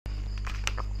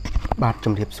បាទ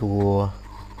ជំរាបសួរ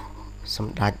ស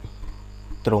ម្ដេច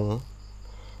ទ្រង់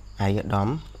អាយដាម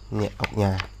អ្នកអុក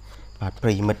ញ៉ាបាទប្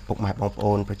រិយមិត្តពុកម៉ែបងប្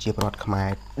អូនប្រជាពលរដ្ឋខ្មែរ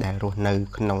ដែលរស់នៅ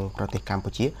ក្នុងប្រទេសកម្ពុ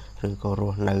ជាឬក៏រ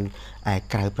ស់នៅឯ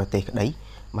ក្រៅប្រទេសក្តី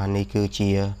បាទនេះគឺជា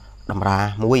តម្រា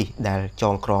មួយដែលច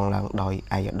ងក្រងឡើងដោយ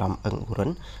អាយដាមអឹងអ៊ូរិន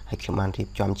ហើយខ្ញុំបានរៀប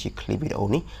ចំជាคลิปវីដេអូ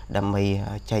នេះដើម្បី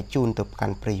ចែកជូនទៅកា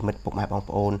ន់ប្រិយមិត្តពុកម៉ែបង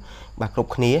ប្អូនបាទគ្រ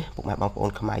ប់គ្នាពុកម៉ែបងប្អូន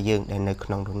ខ្មែរយើងដែលនៅក្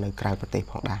នុងឬនៅក្រៅប្រទេស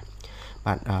ផងដែរ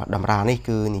បាទតម្រានេះ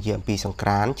គឺនិយាយអំពីសង្ក្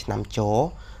រាន្តឆ្នាំច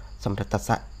សម្រិត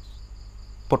ស័ក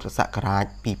ពុទ្ធសករាជ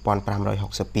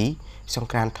2562សង្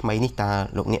ក្រាន្តថ្មីនេះតើ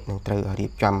លោកអ្នកនឹងត្រូវរៀ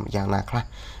បចំយ៉ាងណាខ្លះ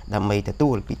ដើម្បីទទួ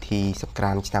លពិធីសង្ក្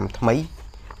រាន្តឆ្នាំថ្មី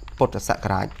ពុទ្ធសក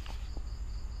រាជ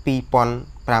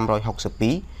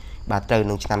2562បាទត្រូវ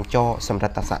នឹងឆ្នាំចសម្រិ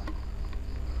តស័ក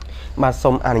បាទ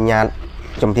សូមអនុញ្ញាត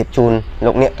ជម្រាបជូន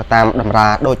លោកអ្នកទៅតាមតម្រា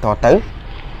ដូចតទៅ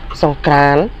សង្ក្រា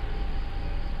ន្ត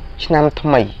ឆ្នាំថ្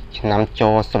មីឆ្នាំច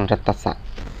សម្រិតស័ក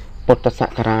ពុទ្ធស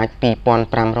ករាជ2562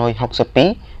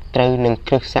ត្រូវនឹង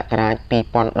គ្រិស្តសករាជ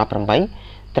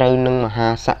2018ត្រូវនឹងមហា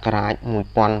សករាជ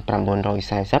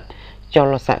1940ចុ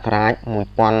លសករាជ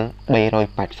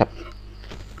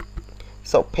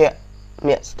1380សុភម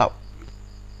ស្តុ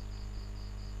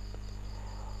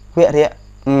វរៈ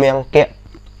មង្គៈ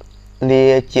លា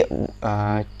ជា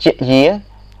យា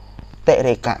តិ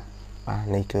រេកៈបាទ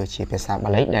នេះគឺជាភាសាបា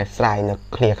លីដែលស្រាយនៅ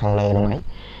ឃ្លាខាងលើហ្នឹងហើយ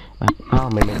បាទ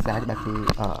មិនមែនស្រាយបាទគឺ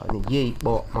និយាយប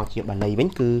កមកជាបាលីវិញ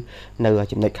គឺនៅ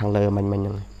ចំណុចខាងលើមិញហ្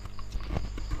នឹង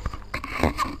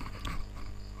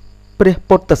ព្រះ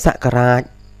ពុទ្ធសករាជ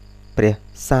ព្រះ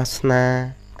សាសនា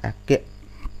អគ្គ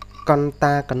កន្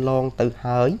តាកន្លងទៅ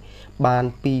ហើយបាន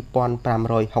2561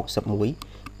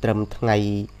ត្រឹមថ្ងៃ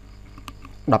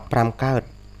15កើត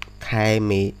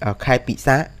ខែពិ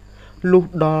សាលុះ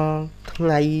ដល់ថ្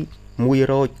ងៃ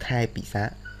100ខែពិសា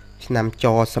ឆ្នាំច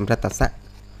សម្រិតស័ក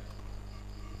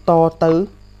តទៅ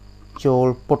ចូល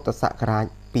ពុទ្ធសករាជ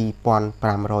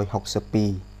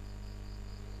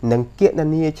2562និងគណ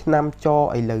នាឆ្នាំចឥ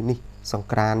ឡូវនេះសង្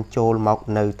ក្រាន្តចូលមក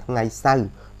នៅថ្ងៃសៅរ៍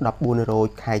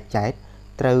14ខែចែក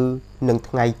ត្រូវនឹង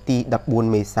ថ្ងៃទី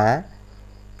14មេសា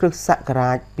គ្រិស្តសក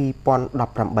រាជ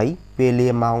2018វេលា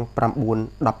ម៉ោង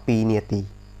 9:12 នាទី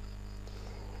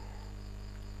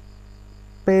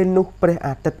ពេលនោះព្រះ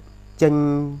អាទិត្យចេញ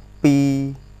ពី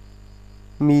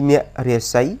មីនរា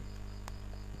សី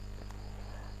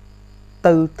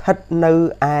ទៅស្ថិតនៅ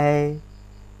ឯ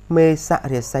មេស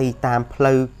រាសីតាមផ្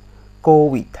លូវគោ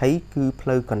វិថីគឺផ្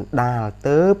លូវកណ្ដាល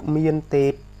ទៅមានទេ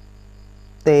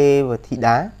វធី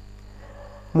តា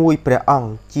មួយព្រះអង្គ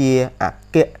ជាអគ្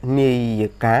គនាយិ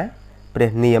កាព្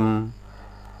រះនាម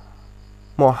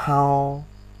មហោ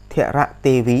ធរ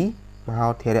ទេ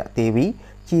វី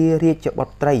ជារាជបុ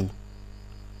ត្រី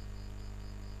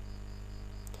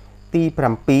ទី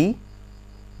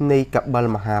7នៃកបិល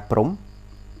មហាព្រហ្ម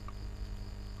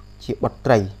ជាបុ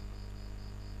ត្រី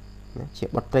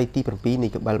ទី7នៃ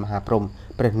កបិលមហាព្រហ្ម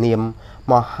ព្រះនាម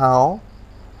មហោ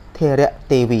ធរ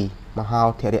ទេវី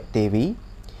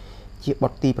ជាបុ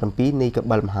ត្រទី7នៃក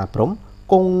បិលមហាព្រហ្ម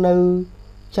គង់នៅ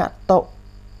ចតុ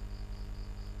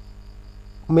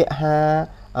មហា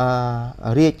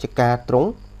រាជការទ្រង់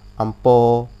អំព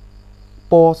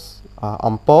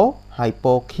ហើយ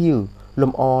ពោខៀវ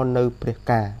លំអនៅព្រះ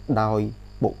ការដោយ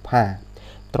បុប្ផា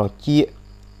ត្រជា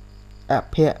អ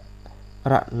ភ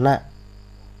រណ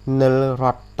និលរ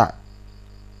តៈ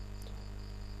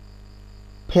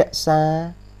ភក្សា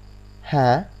ហា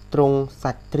ទ្រង់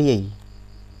សាច់ទ្រាយ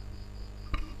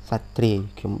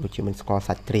ខ្ញុំដូចជាមិនស្គាល់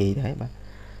សាច់ទ្រាយដែរបាទ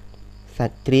សា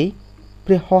ច់ទ្រាយ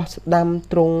ព្រះហស្ថស្ដាំ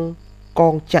ទ្រង់ក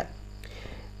ងចក្រ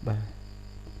បាទ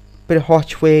ព្រះហស្ថ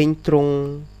ឆ្វេងទ្រង់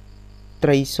ត្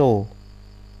រីសូ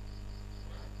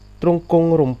ទ្រង់គ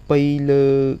ង់រំពៃលើ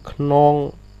ខ្នង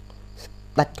ស្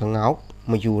ដេចក្ងោក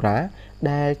មយូរា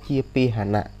ដែលជាពាហ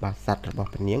នៈបាទសត្វរបស់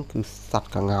ព្រះនាងគឺសត្វ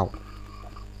ក្ងោក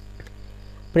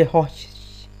ព្រះហស្ថ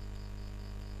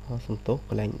សំទោសក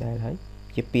ន្លែងដែរហើយ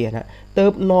ជាពាហនៈទៅ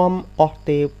នាំអស់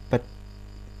ទេ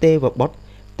វបុត្រ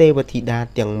ទេវធីតា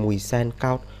ទាំង100,000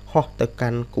កោដហោះទៅកា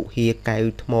ន់គុហាកែវ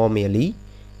ថ្មមាលី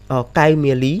កែវ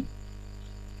មាលី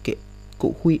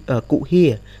គុហា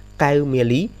កែវមា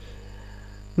លី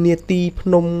នាទីភ្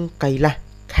នំកៃឡាស់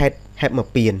ខេត្តហេម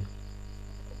ពាន្ត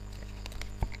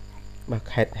បាទ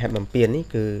ខេត្តហេមពាន្តនេះ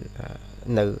គឺ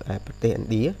នៅប្រទេសឥណ្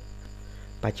ឌា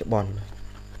បច្ចុប្បន្ន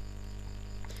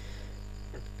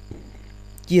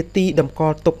ជាទីតម្ក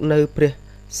ល់ទុកនៅព្រះ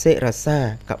សិរសា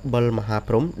កបិលមហា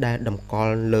ព្រហ្មដែលតម្ក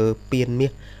ល់លើពៀនមា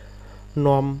ស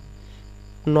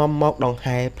នាំមកដង្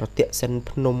ហែប្រតិសិន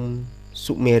ភ្នំ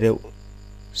សុមេរុ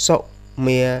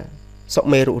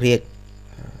រា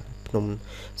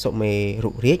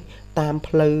ជតាម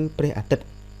ផ្លូវព្រះអាទិត្យ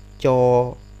ចរ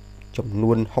ចំ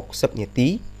នួន60នាទី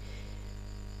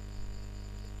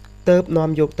ទើបនាំ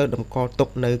យកទៅតម្កល់ទុក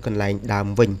នៅកន្លែងដើម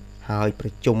វិញហើយប្រ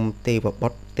ជុំទេវបុ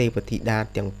ត្រទេវធីតា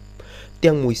ទាំង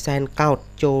1សែនកោដ្ឋ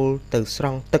ចូលទៅស្រ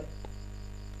ង់ទឹក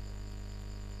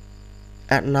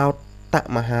អណោត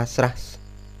មហាស្រះ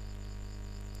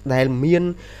ដែលមាន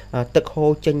ទឹកហូ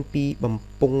រចេញពីបំ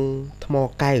ពង់ថ្ម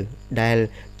កែវដែល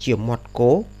ជាមាត់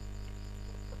គោ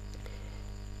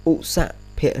ឧស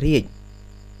ភរាជ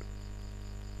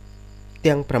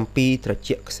ទាំង7ត្រ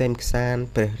ជាក់ខ្សែមខ្សាន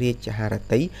ព្រះរាជហឫ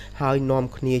ទ័យហើយនាំ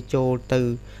គ្នាចូលទៅ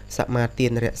សមាទា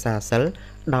នរក្សាសិល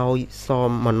ដោយស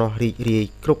មមនោរីករាយ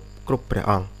គ្រប់ព្រះ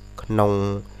អង្គក្នុង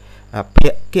ភ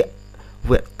គ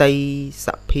វតីស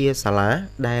ភាសាលា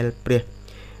ដែលព្រះ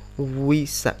វិ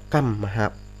សកម្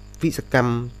ម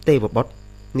ទេវបុត្រ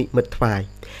និមិត្តថ្វាយ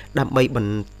ដើម្បីប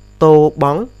ន្តប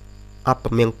ងអប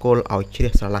មង្គលឲ្យជ្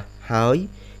រះស្រឡះហើយ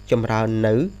ចម្រើន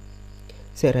នៅ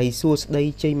សិរីសួស្តី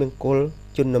ជ័យមង្គល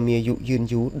ជន្មាយុយឺន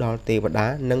យូរដល់ទេវតា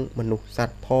និងមនុស្សស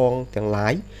ត្វផងទាំងឡា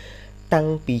យតាំង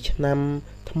ពីឆ្នាំ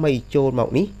ថ្មីចូលមក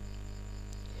នេះ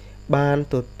បាន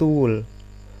ទទួល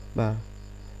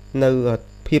នៅ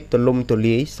ភាពទលំទ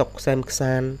លាយសុខសែនខ្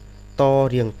សានត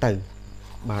រៀងទៅ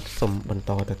បាទសូមបន្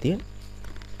តទៅទៀត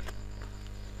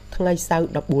ថ្ងៃសៅរ៍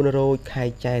14រោចខែ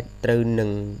ចែកត្រូវនឹង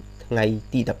ថ្ងៃ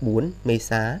ទី14មេ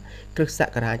សាគ្រិស្តស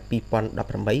ករាជ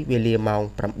2018វេលាម៉ោង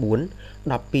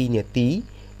 9:12 នាទី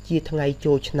ជាថ្ងៃ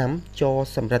ចូលឆ្នាំច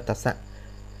សម្រិតស័ក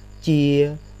ជា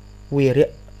វីរៈ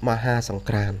មហាសង្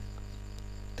ក្រាន្ត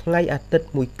ថ្ងៃអាទិត្យ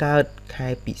មួយកើតខែ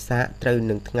ពិសាខត្រូវ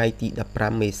នឹងថ្ងៃទី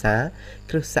15មេសា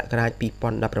គ្រិស្តសករាជ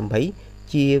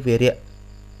2018ជាវីរៈ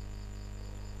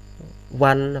វ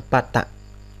ណ្ណបតៈ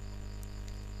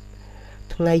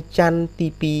ថ្ងៃច័ន្ទ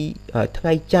2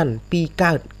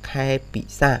កើតខែពិ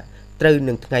សាខត្រូវ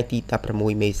នឹងថ្ងៃទី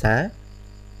16មេសា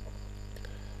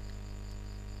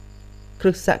គ្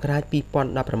រិស្តសករាជ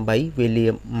2018វេលា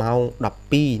ម៉ោង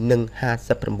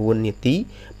 12:59 នាទី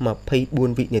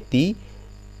24 វិនាទី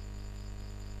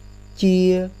ជា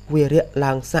វីរៈ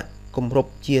ឡើងស័កគម្រ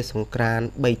ប់ជាសង្ក្រាន្ត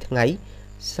3ថ្ងៃ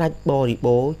ស្រេចបរិ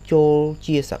បូរចូល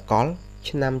ជាសកល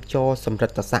ឆ្នាំចសម្រិ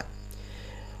តស័ក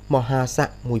មហាស័ក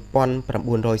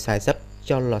1940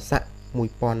ចលស័ក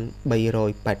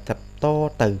1380ត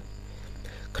ទៅ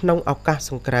ក្នុងឱកាស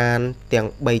សង្ក្រាន្តទាំង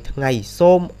3ថ្ងៃ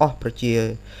សូមអស់ប្រជា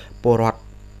ពលរដ្ឋ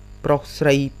ប្រុសស្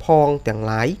រីផងទាំង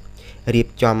ឡាយរៀប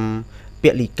ចំព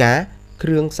លិកាគ្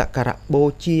រឿងសក្ការៈបូ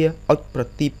ជាអុជប្រ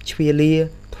ទីបជ្វាលា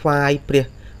ថ្វាយព្រះ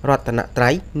រតនត្រ័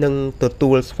យនិងទ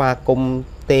ទួលស្វាគមន៍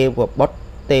ទេវបុត្រ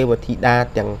ទេវធីតា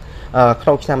ទាំងក្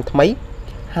នុងឆ្នាំថ្មី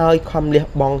ហើយខំលះ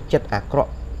បង់ចិត្តអាក្រ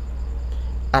ក់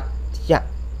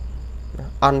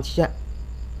អន្តយៈ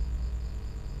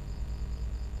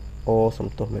សំ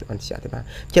ទោសមិនអន្តយៈទេបាទ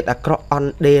ចិត្តអាក្រក់អន្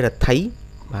តដេរដ្ឋី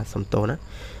បាទសំទោសណា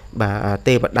បាទ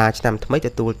ទេវតាឆ្នាំថ្មីទ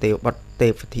ទួលទេវបុត្រទេ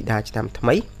វធីតាឆ្នាំថ្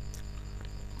មី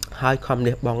ហើយខំ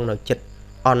លះបង់នៅចិត្ត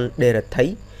អន្តដេរដ្ឋី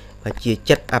បាទជា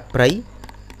ចិត្តអប្រិយ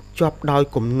ជាប់ដោយ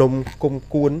គំនុំគុំ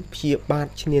គួនព្យាបាទ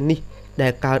ឈ្នានេះដែ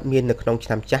លកើតមាននៅក្នុងឆ្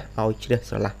នាំចាស់ឲ្យជ្រះ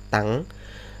ស្រឡះតាំង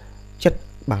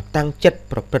ចិត្ត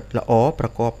ប្រព្រឹត្តល្អប្រ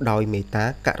កបដោយមេត្តា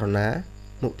ករុណា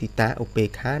មុទិតាឧបេ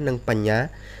ក្ខានិងបញ្ញា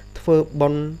ធ្វើបុ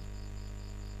ណ្យ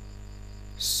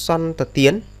សន្តទា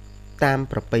នតាម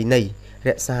ប្រពៃណីរ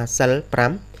ក្សាសិល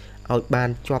5ឲ្យបាន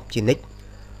ជាប់ជានិច្ច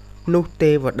នោះ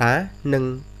ទេវតានឹង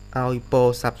ឲ្យពរ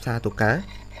ស័ព្ទសាធុការ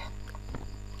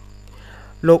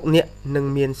លោកអ្នកនឹង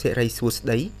មានសិរីសួស្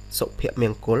តីសុភម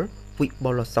ង្គលវិ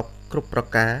បុលសុខគ្រប់ប្រ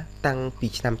ការតាំងពី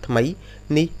ឆ្នាំថ្មី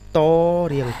នេះត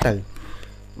រៀងទៅ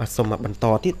បាទសូមបន្ត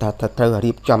ទៀតតើត្រូវ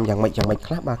រៀបចំយ៉ាងម៉េច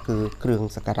ខ្លះបាទគឺគ្រឿង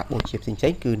សក្ការៈបូជាផ្សេងៗ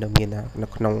គឺនៅមាននៅ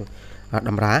ក្នុង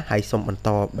តម្រាហើយសូមបន្ត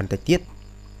បន្តិចទៀត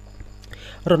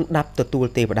រណ្ដាប់ទទួល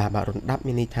ទេវតាបាទរណ្ដាប់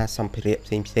មានន័យថាសម្ភារៈផ្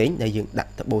សេងដែលយើងដា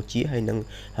ក់ទៅបូជាហើយនឹង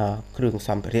គ្រឿងស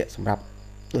ម្ភារៈសម្រាប់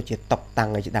ដូចជាតុបតាំង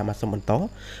ឲ្យជាដើមមកសូមបន្ត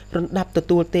រណ្ដាប់ទ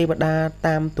ទួលទេវតា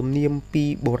តាមទំនៀមពី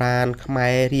បុរាណខ្មែ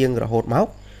ររៀងរហូតមក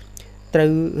ត្រូ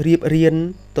វរៀបរៀង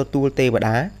ទទួលទេវ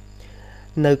តា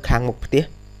នៅខាងមុខផ្ទះ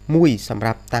មួយសម្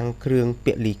រាប់តាំងគ្រឿងព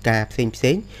លិកាផ្សេង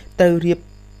ត្រូវរៀប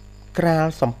ក្រាល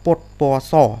សម្ពុតពណ៌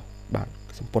សបាទ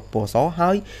សម្ពុតពណ៌ស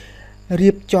ហើយរៀ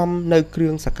បចំនៅគ្រឿ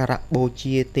ងសក្ការៈបូ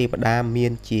ជាទេវតាមា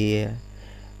នជា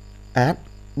អាច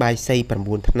បាយសី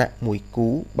9ថ្នាក់1គូ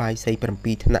បាយសី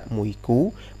7ថ្នាក់1គូ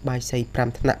បាយសី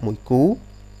5ថ្នាក់1គូ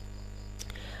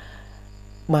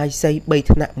បាយសី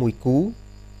3ថ្នាក់1គូ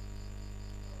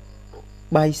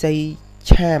បាយសី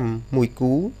ឆាម1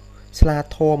គូស្លា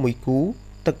ធម៌1គូ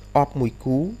ទឹកអប់1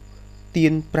គូទៀ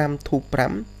ន5ធូប5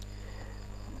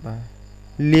បាទ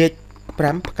លាជ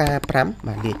5ផ្កា5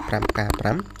បាទលាជ5ផ្កា5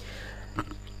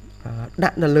ដា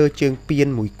ក់នៅលើជើងពៀន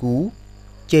1គូ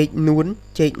ចេកនួន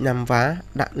ចេកណាំវ៉ា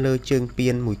ដាក់លើជើងពៀ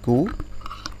នមួយគូ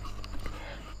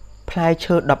ផ្លែ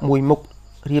ឈើ11មុខ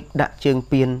រៀបដាក់ជើង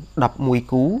ពៀន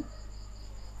11គូ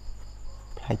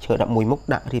ផ្លែឈើ11មុខ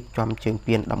ដាក់រៀបចំជើង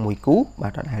ពៀន11គូបា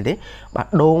ទអត់ដែរទេបាទ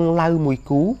ដូងឡៅមួយ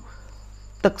គូ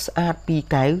ទឹកស្អាត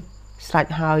2កែវស្រេច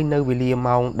ហើយនៅវេលា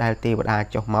ម៉ោងដែលទេវតា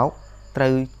ចុះមកត្រូ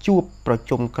វជួបប្រ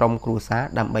ជុំក្រុមគ្រួសារ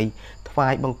ដើម្បីថ្វា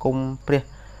យបង្គំព្រះ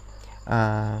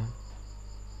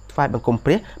ថ្វាយបង្គំព្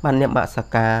រះបាននមស្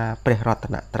ការព្រះរត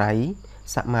នត្រ័យ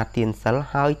សមាទានសិល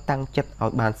ហើយតាំងចិត្តឲ្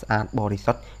យបានស្អាតបរិ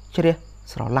សុទ្ធជ្រះ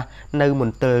ស្រឡះនៅម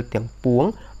ន្ទិលទាំងពួង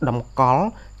តម្កល់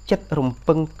ចិត្តរំ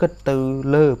ពឹងគិតទៅ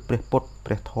លើព្រះពុទ្ធ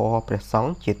ព្រះធម៌ព្រះសង្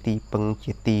ឃជាទីពឹង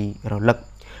ជាទីរលឹក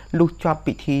លុះចប់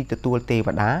ពិធីទទួលទេវ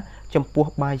តាចំពោះ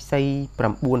បាយសី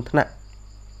9ថ្នាក់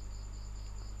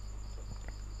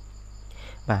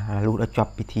បាទលុះដល់ច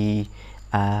ប់ពិធី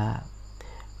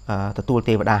ទទួល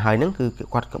ទេវតាហើយហ្នឹងគឺ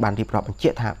គាត់ក៏បានរៀបរាប់បញ្ជា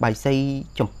ក់ថាបាយសី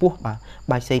ចំពោះបាទ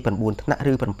បាយសី9ថ្នាក់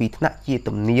ឬ7ថ្នាក់ជា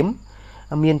ទំនៀម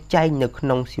មានចែងនៅក្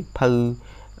នុងសៀវភៅ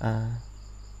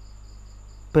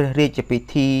ព្រះរាជពិ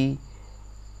ធី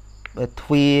ទ្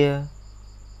វា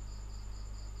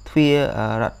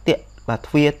រតៈបាទ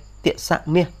ទ្វាទស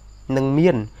មាសនឹង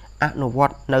មានអនុវ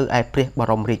ត្តនៅឯព្រះប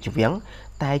រមរាជវាំង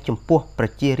តែចំពោះប្រ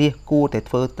ជារាស្ត្រគួរតែ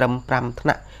ធ្វើត្រឹម5ថ្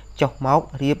នាក់ចុះមក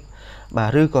រៀបបាទ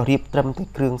ឬក៏រៀបត្រឹមតែ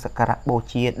គ្រឿងសក្ការៈបូ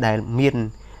ជាដែលមាន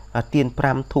ទៀន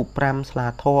5ធូប5ស្លា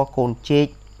ធរកូនចេក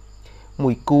មួ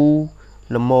យគូ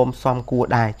ល្មមសំគួរ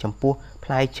ដែរចំពោះផ្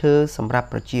លែឈើសម្រាប់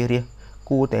ប្រជារាស្ត្រ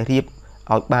គួរតែរៀប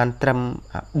ឲ្យបានត្រឹម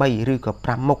3ឬក៏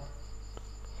5មុខ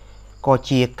ក៏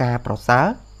ជាការប្រសើរ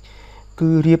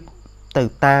គឺរៀបទៅ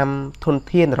តាមធន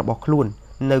ធានរបស់ខ្លួន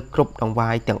នៅគ្រប់ដង្វា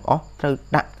យទាំងអស់ត្រូវ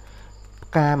ដាក់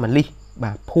ផ្កាម្លិះ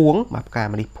បាទភួងបាទផ្កា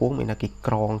ម្លិះភួងមានតែគេ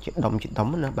ក្រងជាដុំ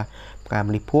ណាបាទផ្កា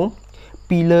ម្លិះភួង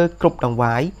ពីលើគ្រប់ដង្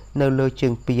វាយនៅលើជើ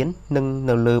ងពៀននិង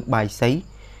នៅលើបាយសី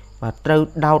បាទត្រូវ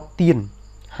ដោតទៀន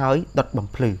ហើយដុតបំ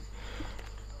ភ្លឺ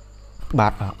បា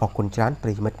ទអរគុណច្រើនប្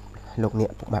រិយមិត្តលោកអ្នក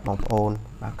ពុកម៉ែបងប្អូន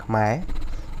បាទខ្មែរ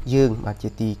យើងបាទជា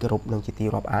ទីគោរពនិងជាទី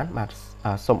រាប់អានបាទ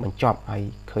សូមបញ្ចប់ហើយ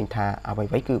ឃើញថាអ្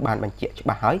វីៗគឺបានបញ្ជាក់ច្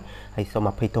បាស់ហើយសូម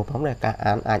អភ័យទោសផងដែលការ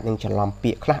អានអាចនឹងច្រឡំ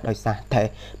ពាក្យខ្លះដោយសារតែ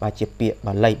បាទជាពាក្យ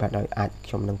បាលីបាទដោយអាច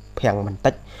ខ្ញុំនឹងភាំងបន្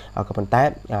តិចក៏ប៉ុន្តែ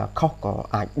ខុសក៏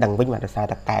អាចដឹងវិញបាទដោយសារ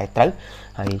តែកែត្រូវ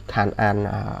ហើយខានអាន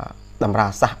តម្រា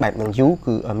សាសបែបនឹងយូរ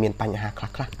គឺមានបញ្ហា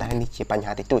ខ្លះតែនេះជាបញ្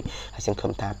ហាតិចតួចហើយសង្ឃឹ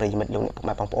មថាប្រិយមិត្តលោកអ្នកពុក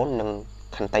ម៉ែបងប្អូននឹង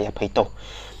ខន្តីអភ័យទោស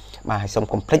បាទហើយសូម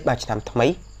កុំភ្លេចបាទឆ្នាំថ្មី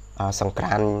សង្ក្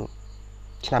រាន្ត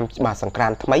ឆ្នាំបាទសង្ក្រា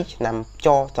ន្តថ្មីឆ្នាំច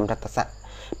សម្រិតស័ក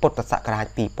ពុទ្ធសករាជ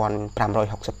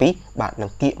2562បាទនឹ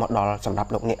ងគៀកមកដល់សម្រាប់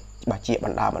លោកអ្នកបាទជាប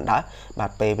ណ្ដាបា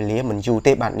ទពេលវេលាមិនយូរ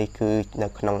ទេបាទនេះគឺនៅ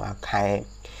ក្នុងខែ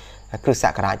គ្រិស្តស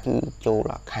ករាជគឺចូ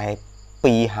លខែ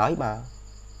2ហើយបាទ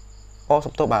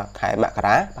សំទោសបាទខែមក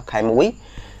រាបាទខែ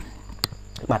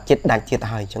1បាទចិត្តដាច់ជាតិ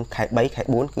ហើយអញ្ចឹងខែ3ខែ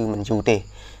4គឺមិនយូរទេ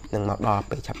នឹងមកដល់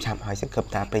ពេលឆាប់ហើយសង្ឃឹម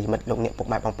ថាប្រិយមិត្តលោកអ្នកពុក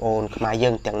ម៉ែបងប្អូនខ្មែរយើ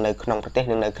ងទាំងនៅក្នុងប្រទេស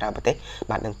និងនៅក្រៅប្រទេស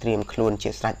បាទនឹងត្រៀមខ្លួនជា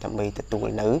ស្រេចដើម្បីទទួល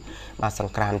នៅបាទស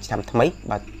ង្ក្រាន្តឆ្នាំថ្មី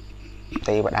បាទ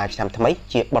ទេវតាឆ្នាំថ្មី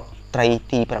ជាបុត្រី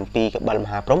ទី7កបិលម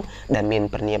ហាព្រហ្មដែលមាន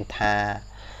ព្រះនាមថា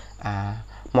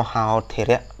មហោធ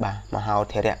រៈបាទមហោ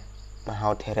ធ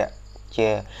រៈជា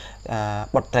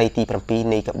បុត្រីទី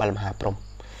7នៃកបិលមហាព្រហ្ម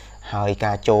ហើយ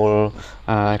ការចូល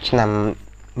ឆ្នាំ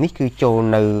នេះគឺចូល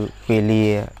នៅវេលា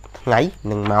ថ្ងៃ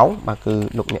និងម៉ោងបាទគឺ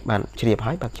លោកអ្នកបានជ្រាប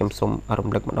ហើយបាទខ្ញុំសូមរំ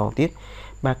លឹកម្ដងទៀត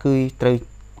បាទគឺត្រូវ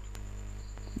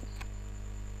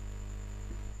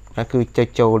បាទគឺ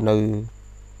ចូលនៅ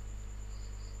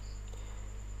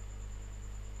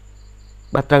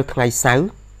បាទត្រូវថ្ងៃសៅរ៍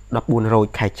14រោច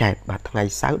ខែចែកបាទថ្ងៃ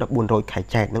សៅរ៍14រោចខែ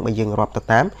ចែកនឹងបើយើងរាប់ទៅ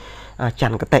តាមច័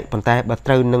ន្ទគតិប៉ុន្តែបើ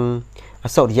ត្រូវនឹង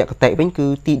សុរិយគតិវិញគឺ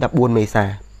ទី14មេ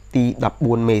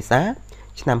សា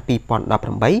ឆ្នាំ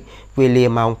2018វេលា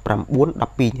ម៉ោង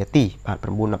 9:12 នាទីបាទ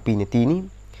 9:12 នាទីនេះ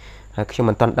ខ្ញុំ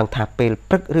មិនទាន់ដឹងថាពេល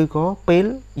ព្រឹកឬក៏ពេល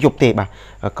យប់ទេបាទ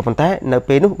ក៏ប៉ុន្តែនៅ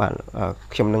ពេលនោះបាទ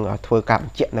ខ្ញុំនឹងធ្វើការប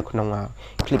ញ្ជាក់នៅក្នុង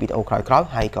คลิปវីដេអូក្រោយៗ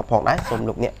ហើយក៏ផងដែរសូម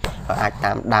លោកអ្នកអាច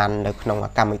តាមដាននៅក្នុង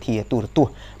កម្មវិធីទូរទស្ស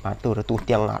ន៍បាទទូរទស្សន៍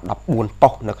ទាំង14ប៉ុ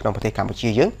ស្តិ៍នៅក្នុងប្រទេសកម្ពុជា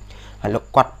យើងហើយលោក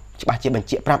គាត់ច្បាស់ជាបញ្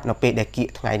ជាក់ប្រាប់នៅពេលដែលគៀក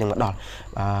ថ្ងៃនឹងមកដល់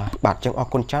បាទចឹងអរ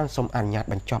គុណច្រើនសូមអនុញ្ញាត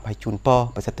បញ្ចប់ឲ្យជូនពរ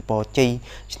ប្រសិទ្ធពរជ័យ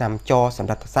ឆ្នាំចស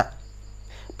ម្រិតស័ក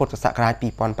ពុទ្ធសករាជ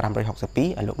2562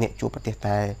ឲ្យលោកអ្នកជួបប្រទេស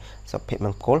តែសុភម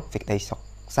ង្គលសេចក្តីសុខ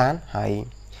សាន្តហើយ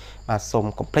បាទសូម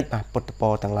កុំភ្លេចបាទពុទ្ធព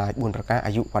រទាំងឡាយ4ប្រការ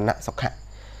អាយុវណ្ណៈសុខៈ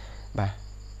បាទ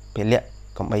ពលៈ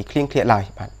កុំបីឃ្លៀងឃ្លាតឡើយ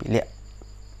បាទពលៈ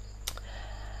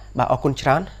បាទអរគុណច្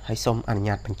រើនហើយសូមអនុញ្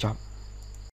ញាតបញ្ចប់